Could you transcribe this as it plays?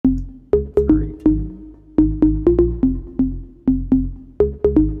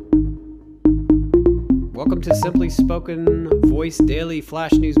welcome to Simply Spoken Voice Daily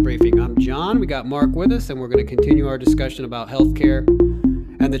Flash News Briefing. I'm John. We got Mark with us, and we're going to continue our discussion about healthcare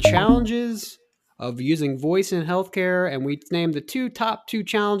and the challenges of using voice in healthcare. And we named the top two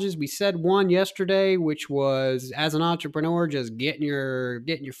challenges. We said one yesterday, which was as an entrepreneur, just getting your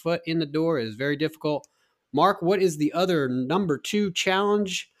foot in the door is very difficult. Mark, what is the other number two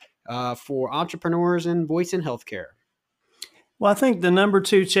challenge for entrepreneurs in voice in healthcare? Well, I think the number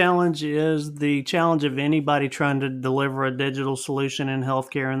two challenge is the challenge of anybody trying to deliver a digital solution in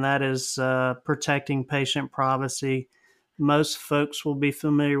healthcare, and that is protecting patient privacy. Most folks will be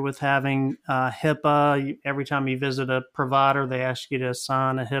familiar with having HIPAA. Every time you visit a provider, they ask you to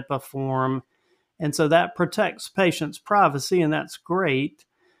sign a HIPAA form. And so that protects patients' privacy, and that's great,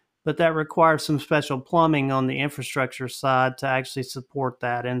 but that requires some special plumbing on the infrastructure side to actually support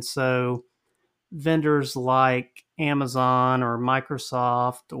that. And so vendors like Amazon or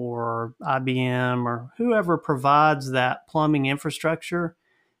Microsoft or IBM or whoever provides that plumbing infrastructure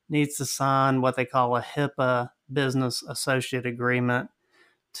needs to sign what they call a HIPAA business associate agreement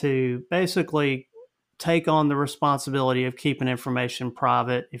to basically take on the responsibility of keeping information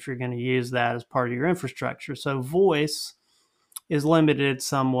private if you're going to use that as part of your infrastructure. So voice is limited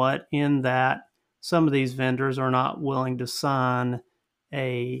somewhat in that some of these vendors are not willing to sign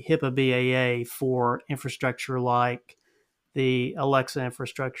a HIPAA BAA for infrastructure like the Alexa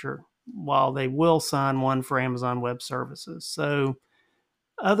infrastructure, while they will sign one for Amazon Web Services. So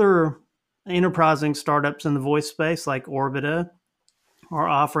other enterprising startups in the voice space like Orbita are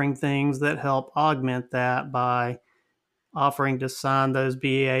offering things that help augment that by offering to sign those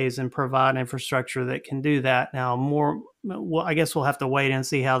BAs and provide infrastructure that can do that. Now, well, I guess we'll have to wait and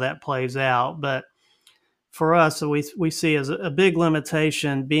see how that plays out, but for us, we see as a big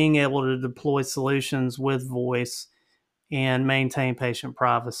limitation being able to deploy solutions with voice and maintain patient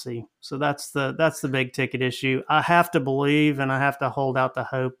privacy. So that's the big ticket issue. I have to believe and I have to hold out the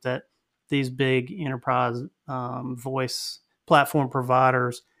hope that these big enterprise voice platform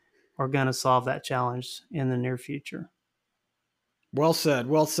providers are going to solve that challenge in the near future. Well said.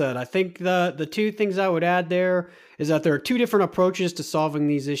 Well said. I think the two things I would add there is that there are two different approaches to solving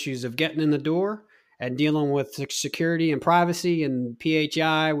these issues of getting in the door and dealing with security and privacy and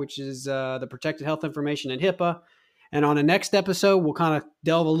PHI, which is the Protected Health Information, and HIPAA. And on the next episode, we'll kind of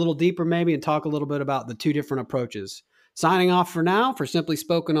delve a little deeper maybe and talk a little bit about the two different approaches. Signing off for now for Simply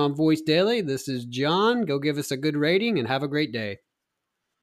Spoken on Voice Daily, this is John. Go give us a good rating and have a great day.